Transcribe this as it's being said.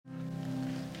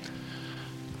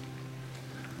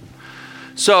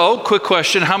So, quick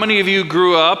question. How many of you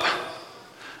grew up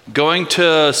going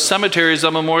to cemeteries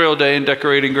on Memorial Day and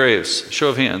decorating graves? Show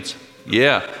of hands.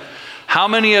 Yeah. How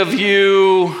many of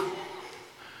your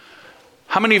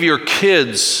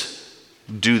kids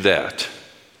do that?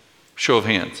 Show of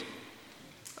hands.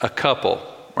 A couple,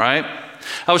 right?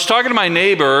 I was talking to my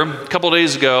neighbor a couple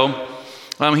days ago.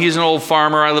 He's an old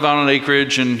farmer. I live out on an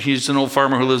acreage, and he's an old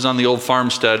farmer who lives on the old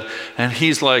farmstead. And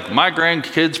he's like, my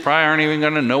grandkids probably aren't even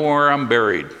going to know where I'm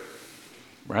buried,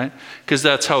 right? Because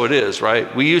that's how it is,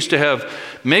 right? We used to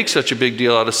make such a big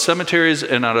deal out of cemeteries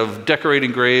and out of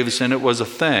decorating graves, and it was a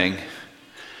thing.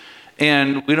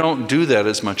 And we don't do that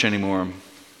as much anymore.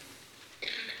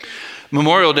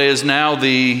 Memorial Day is now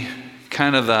the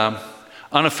kind of the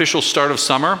unofficial start of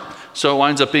summer. So it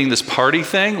winds up being this party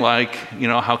thing, like,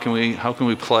 how can we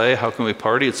play? How can we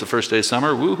party? It's the first day of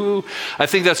summer, woohoo. I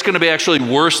think that's going to be actually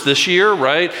worse this year,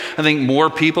 right? I think more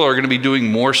people are going to be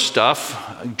doing more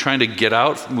stuff, trying to get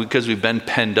out because we've been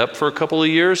penned up for a couple of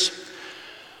years.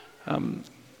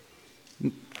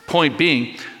 Point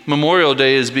being, Memorial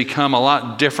Day has become a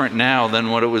lot different now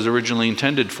than what it was originally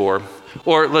intended for.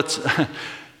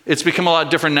 It's become a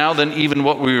lot different now than even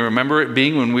what we remember it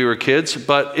being when we were kids,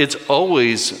 but it's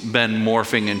always been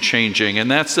morphing and changing.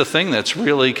 And that's the thing that's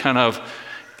really kind of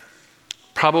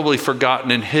probably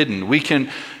forgotten and hidden. We can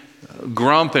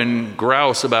grump and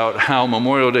grouse about how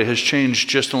Memorial Day has changed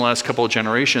just in the last couple of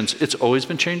generations. It's always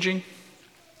been changing.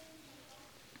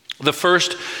 The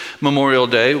first Memorial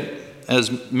Day,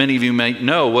 as many of you might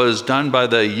know, was done by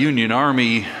the Union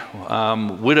Army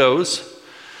widows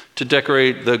to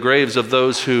decorate the graves of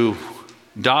those who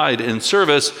died in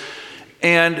service.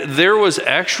 And there was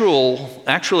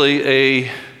actually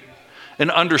an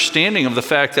understanding of the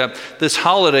fact that this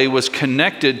holiday was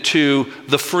connected to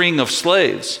the freeing of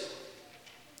slaves,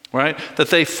 right? That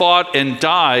they fought and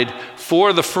died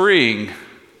for the freeing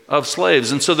of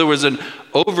slaves. And so there was an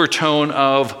overtone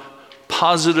of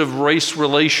positive race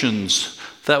relations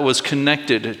that was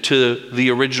connected to the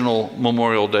original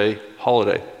Memorial Day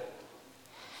holiday.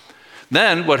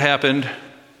 Then what happened,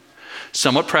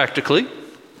 somewhat practically,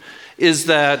 is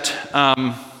that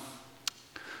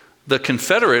the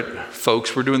Confederate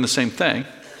folks were doing the same thing.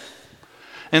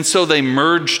 And so they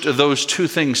merged those two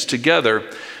things together.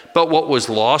 But what was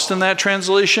lost in that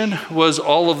translation was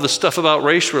all of the stuff about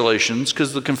race relations,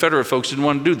 because the Confederate folks didn't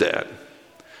want to do that.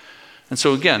 And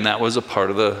so again, that was a part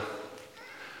of the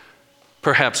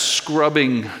perhaps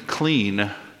scrubbing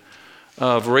clean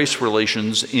of race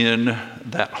relations in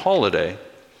that holiday.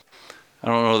 I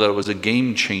don't know that it was a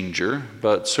game changer,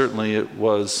 but certainly it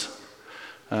was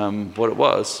what it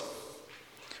was.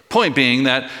 Point being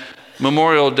that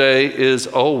Memorial Day is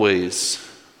always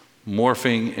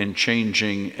morphing and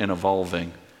changing and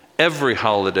evolving. Every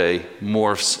holiday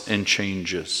morphs and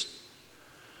changes.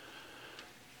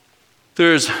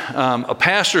 There's a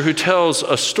pastor who tells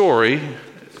a story,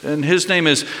 and his name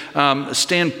is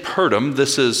Stan Purdom.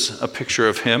 This is a picture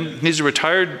of him. He's a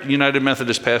retired United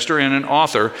Methodist pastor and an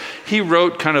author. He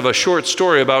wrote kind of a short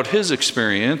story about his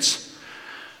experience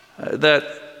that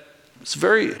is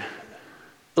very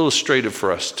illustrative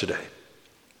for us today.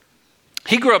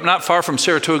 He grew up not far from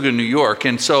Saratoga, New York,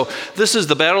 and so this is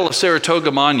the Battle of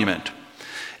Saratoga Monument.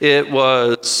 It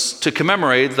was to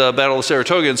commemorate the Battle of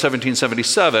Saratoga in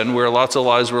 1777, where lots of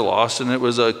lives were lost, and it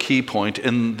was a key point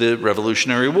in the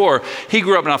Revolutionary War. He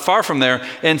grew up not far from there,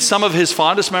 and some of his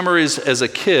fondest memories as a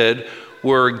kid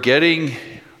were getting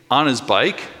on his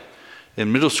bike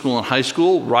in middle school and high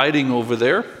school, riding over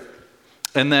there,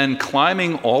 and then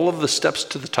climbing all of the steps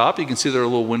to the top. You can see there are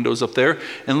little windows up there,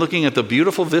 and looking at the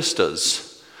beautiful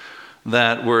vistas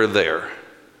that were there.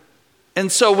 And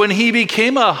so when he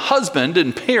became a husband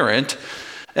and parent,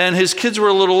 and his kids were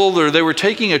a little older, they were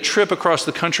taking a trip across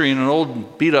the country in an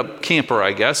old beat-up camper,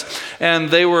 I guess. And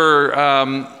they were,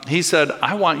 he said,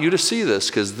 I want you to see this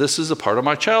because this is a part of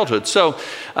my childhood. So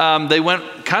they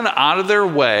went kind of out of their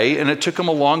way, and it took them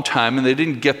a long time, and they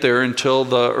didn't get there until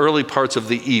the early parts of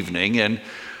the evening. And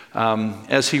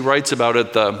as he writes about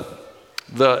it,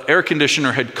 the air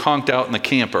conditioner had conked out in the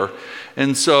camper.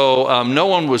 And so no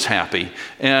one was happy.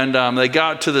 And they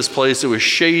got to this place. It was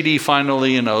shady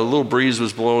finally, and a little breeze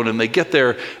was blowing. And they get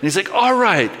there, and he's like, all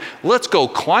right, let's go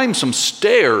climb some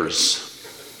stairs.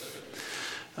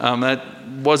 That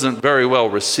wasn't very well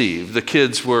received. The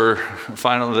kids were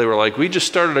like, we just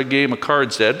started a game of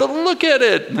cards, Dad, but look at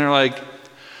it. And they're like,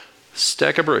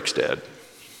 stack of bricks, Dad.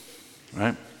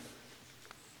 Right?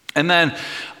 And then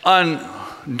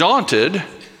undaunted,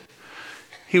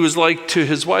 he was like to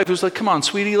his wife, he was like, come on,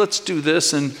 sweetie, let's do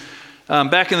this. And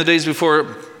back in the days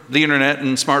before the internet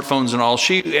and smartphones and all,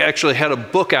 she actually had a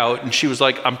book out, and she was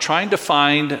like, I'm trying to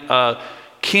find a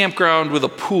campground with a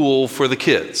pool for the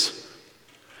kids.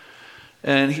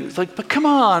 And he was like, but come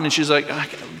on. And she's like,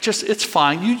 it's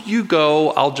fine. You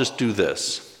go, I'll just do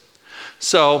this.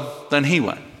 So then he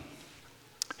went.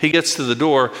 He gets to the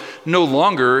door. No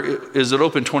longer is it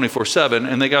open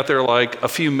 24/7, and they got there like a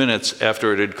few minutes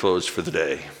after it had closed for the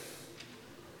day.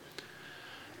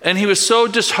 And he was so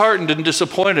disheartened and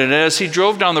disappointed. And as he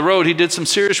drove down the road, he did some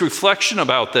serious reflection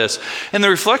about this. And the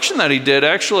reflection that he did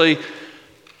actually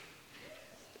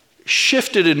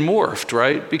shifted and morphed,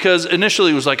 right? Because initially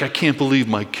he was like, I can't believe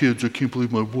my kids, I can't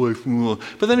believe my wife.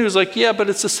 But then he was like, yeah, but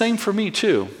it's the same for me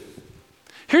too.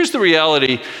 Here's the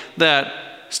reality that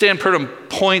Stan Purdom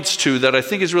points to that I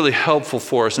think is really helpful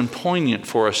for us and poignant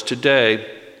for us today.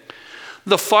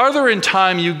 The farther in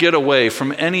time you get away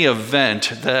from any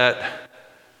event that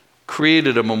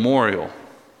created a memorial,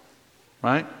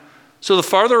 right? So the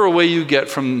farther away you get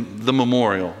from the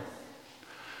memorial,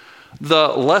 the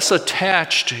less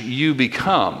attached you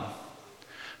become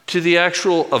to the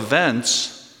actual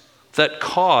events that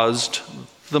caused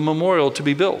the memorial to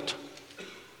be built.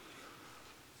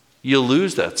 You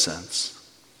lose that sense,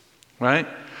 right?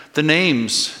 The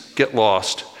names get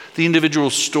lost. The individual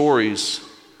stories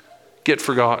get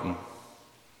forgotten.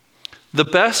 The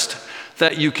best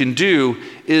that you can do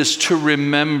is to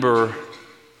remember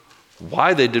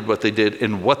why they did what they did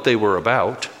and what they were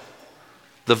about.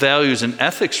 The values and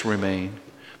ethics remain.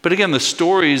 But again, the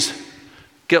stories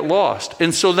get lost.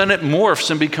 And so then it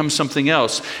morphs and becomes something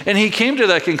else. And he came to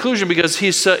that conclusion because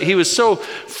he was so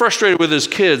frustrated with his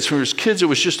kids. For his kids, it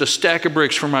was just a stack of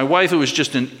bricks. For my wife, it was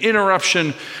just an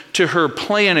interruption to her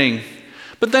planning.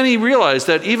 But then he realized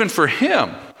that even for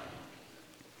him,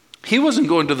 he wasn't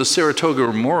going to the Saratoga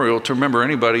Memorial to remember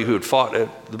anybody who had fought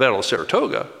at the Battle of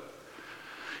Saratoga.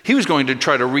 He was going to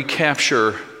try to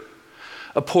recapture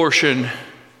a portion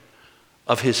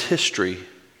of his history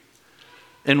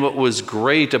and what was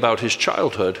great about his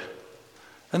childhood.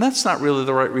 And that's not really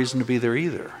the right reason to be there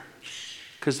either,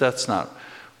 because that's not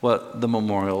what the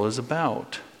memorial is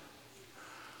about.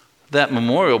 That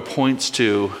memorial points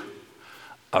to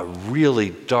a really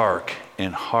dark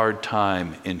and hard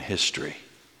time in history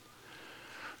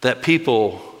that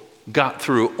people got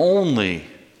through only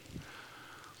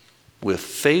with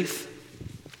faith,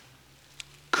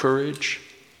 courage,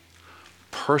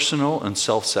 personal and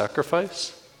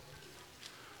self-sacrifice,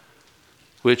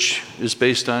 which is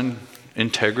based on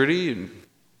integrity and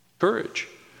courage.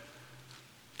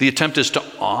 The attempt is to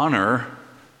honor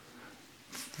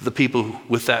the people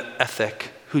with that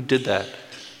ethic who did that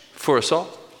for us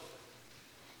all.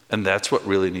 And that's what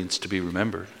really needs to be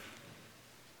remembered.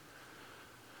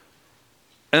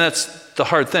 And that's the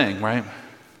hard thing, right?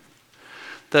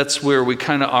 That's where we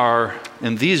kind of are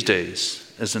in these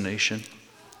days as a nation.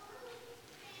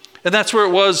 And that's where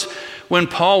it was when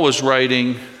Paul was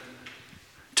writing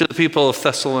to the people of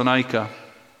Thessalonica,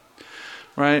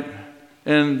 right?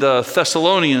 And the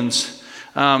Thessalonians,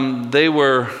 they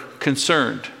were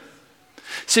concerned.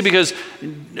 See, because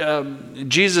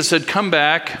Jesus had come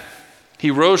back,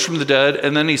 he rose from the dead,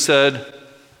 and then he said,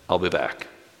 I'll be back.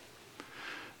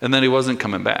 And then he wasn't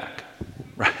coming back,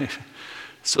 right?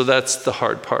 So that's the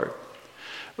hard part.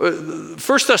 1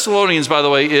 Thessalonians, by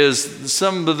the way, is it's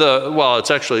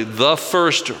actually the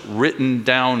first written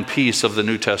down piece of the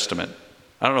New Testament.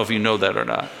 I don't know if you know that or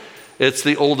not. It's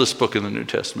the oldest book in the New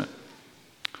Testament.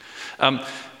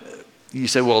 You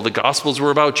say, well, the Gospels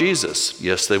were about Jesus.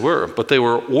 Yes, they were. But they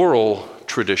were oral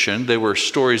tradition. They were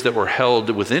stories that were held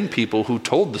within people who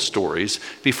told the stories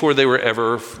before they were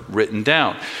ever written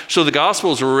down. So the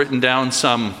Gospels were written down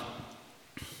some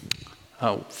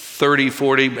 30,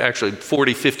 40, actually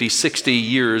 40, 50, 60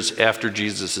 years after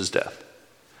Jesus' death.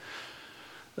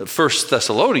 1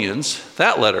 Thessalonians,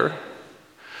 that letter,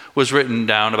 was written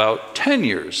down about 10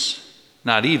 years,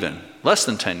 not even, less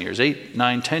than 10 years, 8,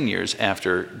 9, 10 years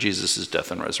after Jesus' death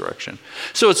and resurrection.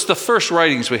 So it's the first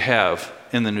writings we have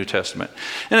in the New Testament.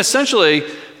 And essentially,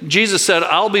 Jesus said,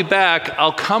 I'll be back,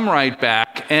 I'll come right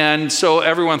back. And so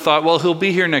everyone thought, well, he'll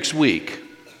be here next week.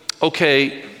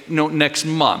 Okay, next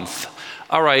month.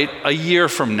 All right, a year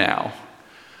from now.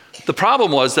 The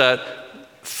problem was that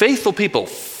faithful people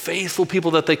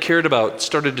that they cared about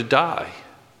started to die.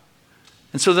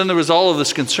 And so then there was all of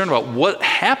this concern about what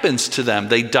happens to them.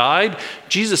 They died.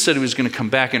 Jesus said he was going to come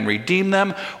back and redeem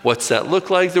them. What's that look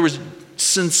like? There was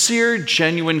sincere,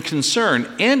 genuine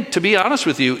concern. And to be honest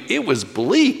with you, it was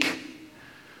bleak.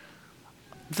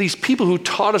 These people who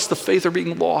taught us the faith are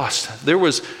being lost. There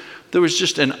was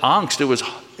just an angst.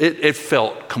 It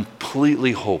felt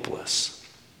completely hopeless.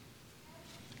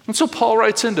 And so Paul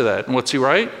writes into that. And what's he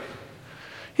write?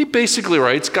 He basically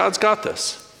writes, God's got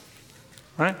this,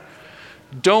 right?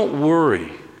 Don't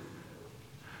worry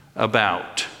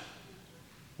about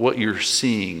what you're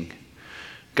seeing.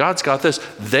 God's got this.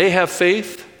 They have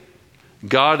faith.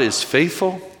 God is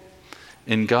faithful,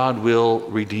 and God will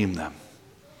redeem them.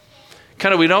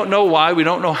 We don't know why, we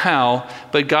don't know how,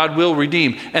 but God will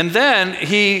redeem. And then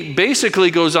he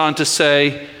basically goes on to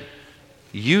say,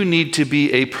 you need to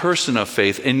be a person of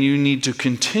faith, and you need to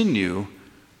continue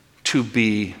to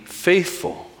be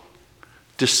faithful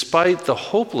despite the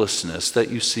hopelessness that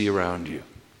you see around you.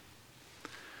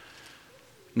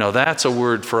 Now that's a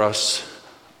word for us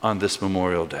on this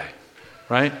Memorial Day,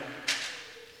 right?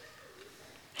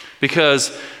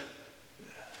 Because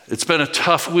it's been a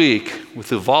tough week with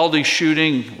the Uvalde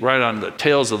shooting, right on the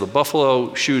tails of the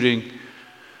Buffalo shooting,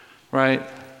 right?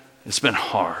 It's been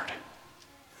hard.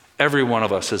 Every one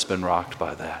of us has been rocked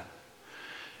by that.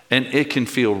 And it can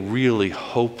feel really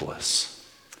hopeless.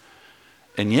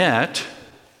 And yet,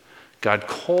 God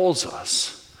calls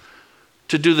us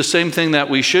to do the same thing that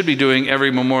we should be doing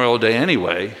every Memorial Day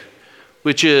anyway,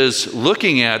 which is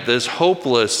looking at this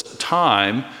hopeless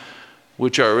time,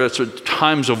 that's what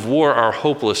times of war are,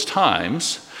 hopeless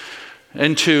times,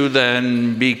 and to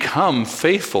then become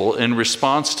faithful in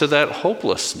response to that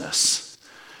hopelessness,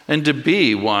 and to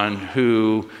be one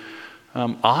who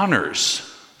honors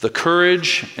the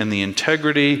courage and the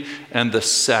integrity and the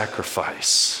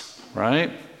sacrifice,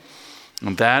 right?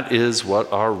 And that is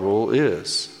what our role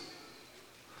is.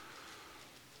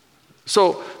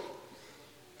 So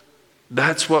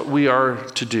that's what we are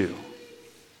to do.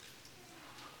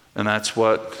 And that's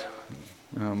what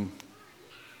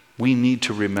we need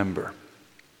to remember.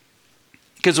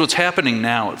 Because what's happening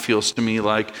now, it feels to me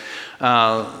like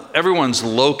everyone's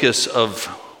locus of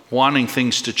wanting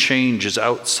things to change is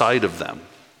outside of them,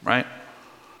 right?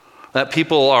 That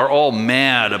people are all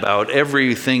mad about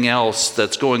everything else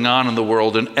that's going on in the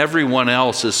world, and everyone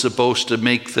else is supposed to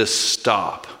make this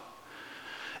stop.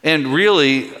 And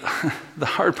really, the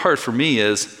hard part for me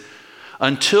is,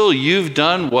 until you've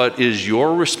done what is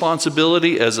your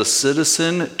responsibility as a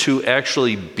citizen to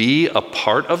actually be a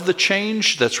part of the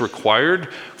change that's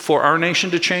required for our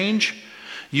nation to change,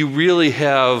 you really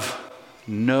have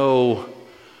no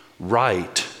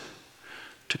right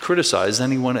to criticize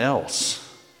anyone else.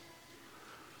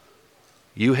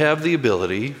 You have the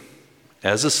ability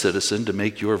as a citizen to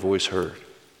make your voice heard.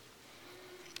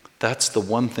 That's the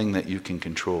one thing that you can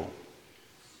control.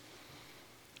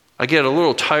 I get a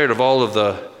little tired of all of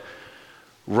the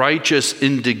righteous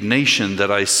indignation that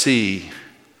I see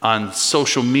on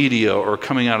social media or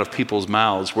coming out of people's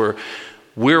mouths, where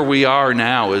we are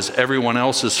now is everyone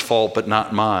else's fault but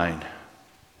not mine.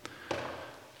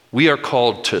 We are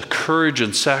called to courage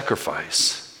and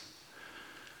sacrifice.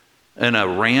 And a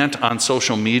rant on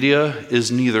social media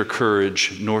is neither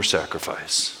courage nor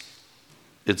sacrifice.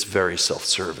 It's very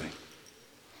self-serving.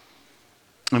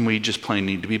 And we just plain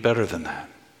need to be better than that.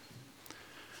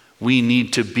 We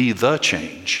need to be the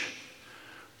change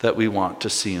that we want to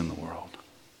see in the world.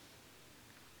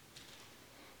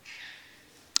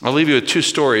 I'll leave you with two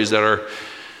stories that are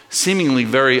seemingly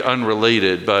very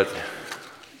unrelated, but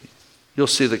you'll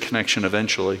see the connection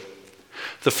eventually.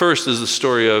 The first is the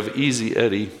story of Easy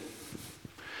Eddie.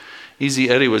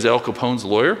 Easy Eddie was Al Capone's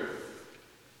lawyer.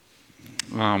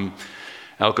 Al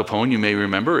Capone, you may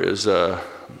remember, was a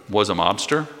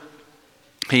mobster.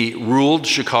 He ruled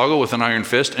Chicago with an iron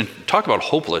fist, and talk about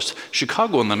hopeless.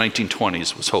 Chicago in the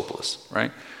 1920s was hopeless,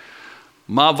 right?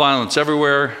 Mob violence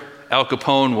everywhere. Al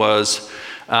Capone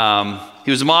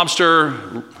he was a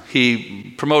mobster.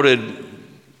 He promoted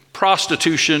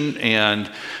prostitution and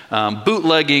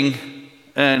bootlegging,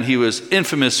 and he was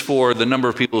infamous for the number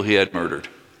of people he had murdered.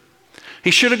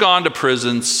 He should have gone to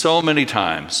prison so many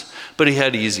times, but he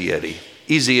had Easy Eddie.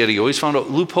 Easy Eddie always found a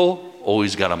loophole,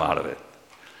 always got him out of it.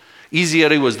 Easy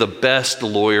Eddie was the best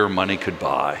lawyer money could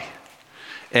buy,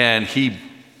 and he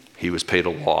was paid a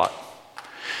lot.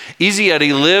 Easy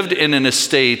Eddie lived in an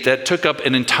estate that took up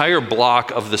an entire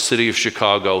block of the city of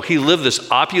Chicago. He lived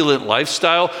this opulent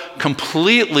lifestyle,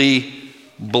 completely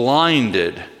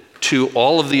blinded to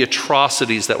all of the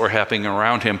atrocities that were happening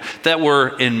around him, that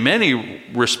were in many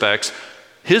respects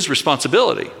his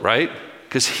responsibility, right?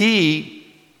 Because he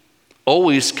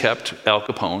always kept Al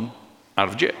Capone out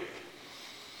of jail.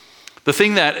 The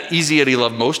thing that Easy Eddie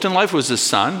loved most in life was his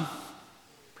son.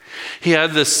 He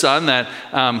had this son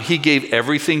that he gave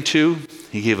everything to.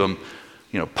 He gave him,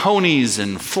 ponies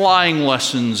and flying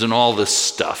lessons and all this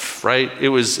stuff, right? It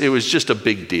was just a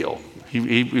big deal.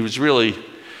 He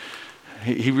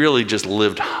really just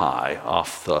lived high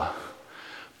off the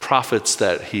profits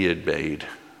that he had made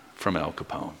from Al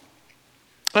Capone.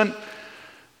 And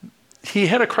he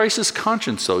had a crisis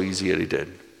conscience, so easy that he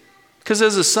did. Because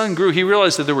as his son grew, he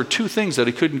realized that there were two things that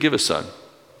he couldn't give his son.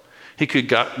 He could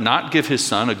not give his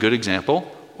son a good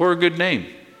example or a good name.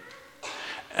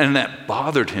 And that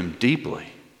bothered him deeply.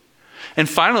 And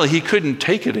finally, he couldn't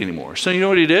take it anymore. So you know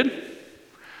what he did?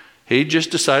 He just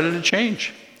decided to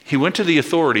change. He went to the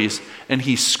authorities and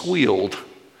he squealed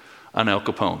on Al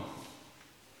Capone.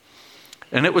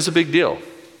 And it was a big deal.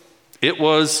 It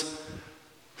was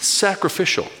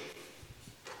sacrificial.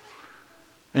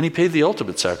 And he paid the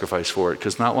ultimate sacrifice for it,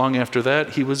 because not long after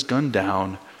that, he was gunned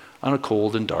down on a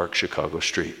cold and dark Chicago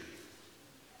street.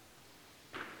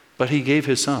 But he gave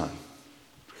his son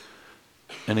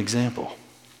an example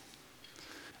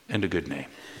and a good name.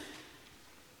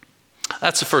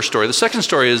 That's the first story. The second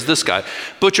story is this guy,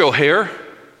 Butch O'Hare.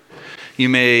 You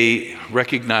may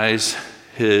recognize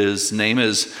his name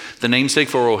as the namesake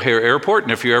for O'Hare Airport.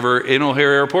 And if you're ever in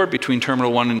O'Hare Airport between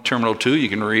Terminal 1 and Terminal 2, you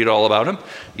can read all about him.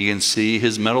 You can see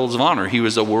his medals of honor. He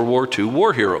was a World War II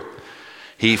war hero.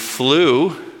 He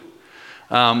flew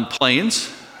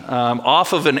planes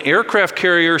off of an aircraft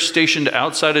carrier stationed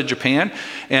outside of Japan,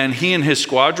 and he and his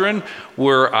squadron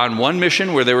were on one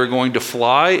mission where they were going to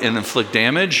fly and inflict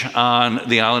damage on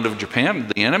the island of Japan,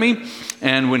 the enemy.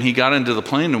 And when he got into the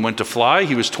plane and went to fly,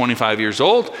 he was 25 years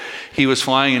old. He was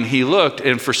flying and he looked,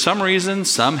 and for some reason,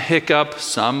 some hiccup,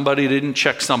 somebody didn't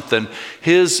check something,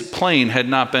 his plane had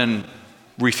not been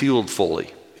refueled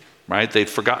fully, right? They'd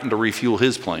forgotten to refuel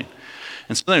his plane.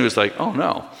 And so then he was like, oh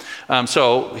no.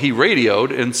 So he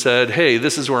radioed and said, hey,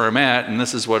 this is where I'm at and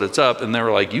this is what it's up. And they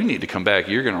were like, you need to come back.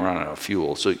 You're going to run out of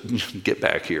fuel. So get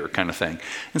back here, kind of thing.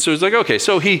 And so he's like, okay.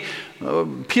 So he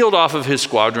peeled off of his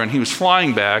squadron. He was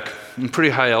flying back in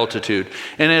pretty high altitude.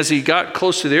 And as he got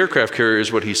close to the aircraft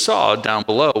carriers, what he saw down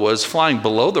below was, flying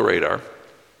below the radar,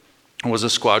 was a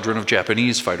squadron of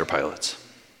Japanese fighter pilots.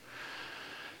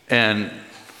 And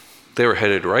they were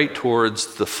headed right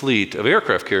towards the fleet of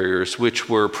aircraft carriers, which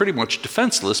were pretty much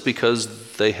defenseless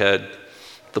because they had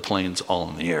the planes all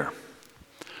in the air.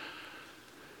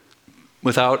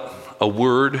 Without a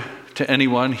word to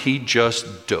anyone, he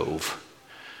just dove.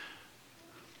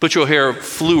 Butch O'Hare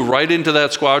flew right into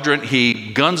that squadron.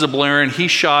 He guns a-blaring. He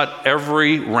shot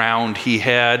every round he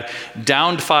had,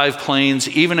 downed 5 planes,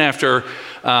 even after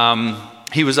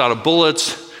he was out of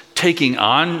bullets, taking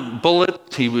on bullets.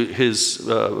 His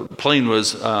plane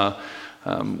was kind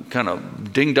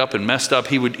of dinged up and messed up.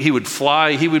 He would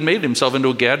fly. He would made himself into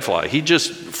a gadfly. He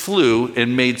just flew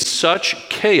and made such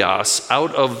chaos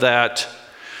out of that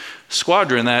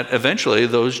squadron that eventually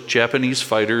those Japanese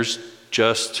fighters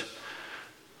just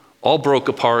all broke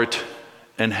apart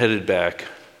and headed back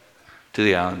to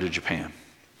the island of Japan.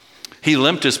 He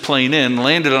limped his plane in,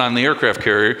 landed on the aircraft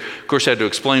carrier, of course had to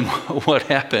explain what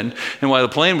happened and why the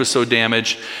plane was so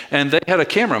damaged, and they had a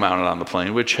camera mounted on the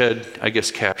plane which had, I guess,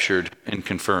 captured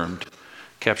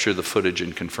the footage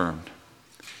and confirmed.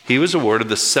 He was awarded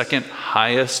the second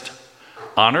highest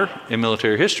honor in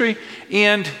military history,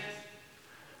 and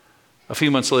a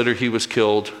few months later he was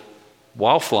killed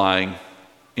while flying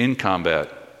in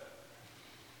combat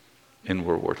in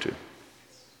World War II.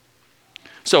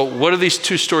 So what do these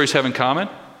two stories have in common?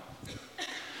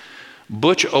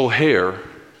 Butch O'Hare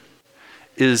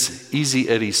is Easy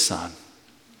Eddie's son.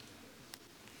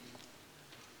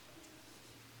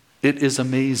 It is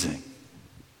amazing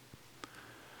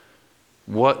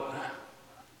what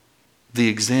the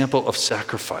example of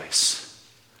sacrifice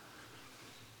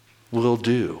will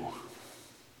do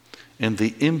and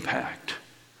the impact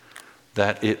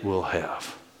that it will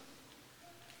have.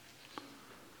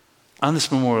 On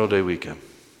this Memorial Day weekend,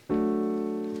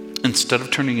 instead of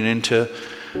turning it into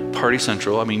Party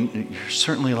Central, I mean, you're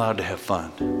certainly allowed to have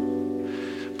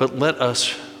fun. But let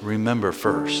us remember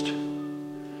first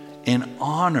and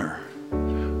honor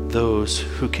those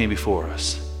who came before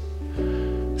us,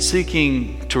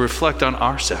 seeking to reflect on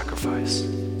our sacrifice.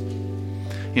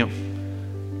 You know,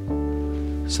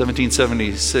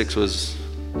 1776 was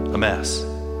a mess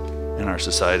in our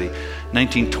society.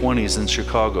 1920s in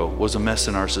Chicago was a mess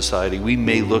in our society. We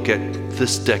may look at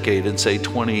this decade and say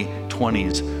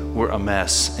 2020s were a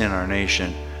mess in our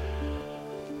nation.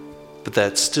 But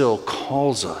that still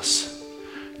calls us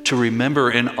to remember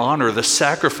and honor the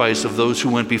sacrifice of those who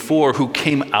went before, who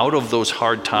came out of those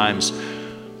hard times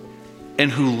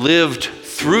and who lived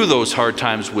through those hard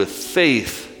times with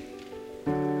faith,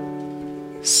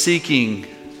 seeking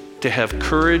to have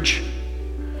courage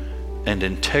and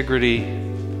integrity,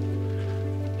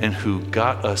 and who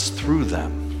got us through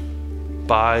them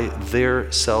by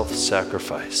their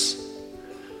self-sacrifice.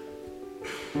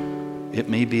 It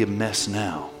may be a mess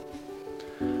now,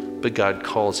 but God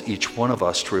calls each one of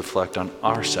us to reflect on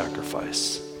our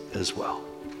sacrifice as well.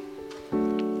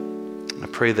 I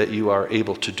pray that you are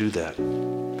able to do that.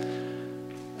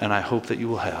 And I hope that you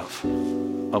will have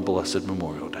a blessed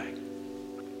Memorial Day.